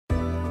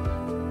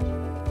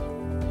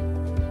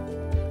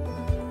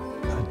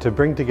To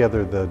bring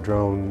together the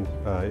drone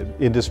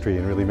industry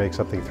and really make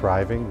something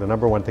thriving, the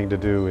number one thing to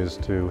do is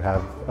to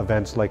have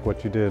events like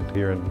what you did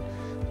here in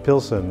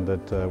Pilsen,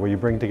 where you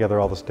bring together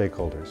all the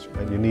stakeholders.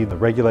 And you need the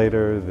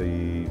regulator,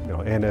 the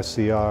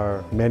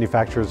NSCR,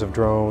 manufacturers of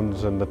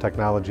drones and the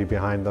technology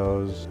behind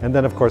those, and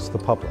then of course the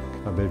public.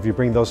 If you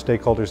bring those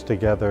stakeholders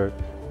together,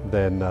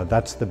 then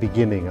that's the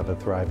beginning of a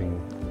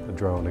thriving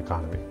drone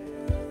economy.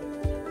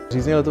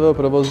 Řízení letového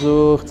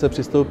provozu chce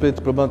přistoupit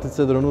k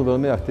problematice dronů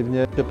velmi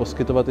aktivně,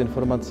 poskytovat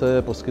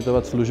informace,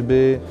 poskytovat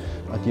služby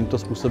a tímto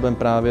způsobem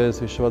právě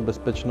zvyšovat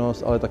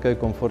bezpečnost, ale také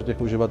komfort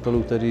těch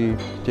uživatelů, kteří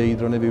chtějí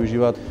drony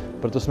využívat.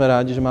 Proto jsme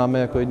rádi, že máme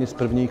jako jedni z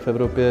prvních v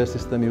Evropě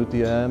systém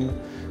UTM,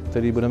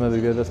 který budeme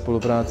vyvíjet ve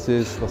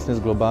spolupráci s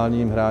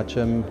globálním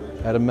hráčem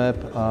AirMap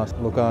a s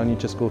lokální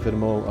českou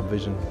firmou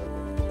UpVision.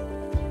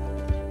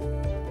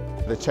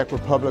 The Czech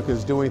Republic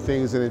is doing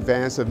things in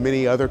advance of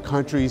many other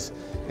countries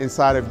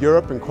inside of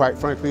Europe and quite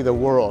frankly the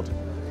world.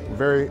 We're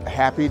very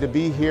happy to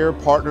be here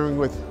partnering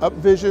with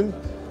UpVision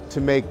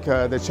to make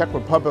the Czech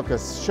Republic a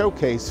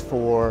showcase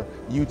for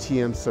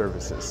UTM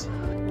services.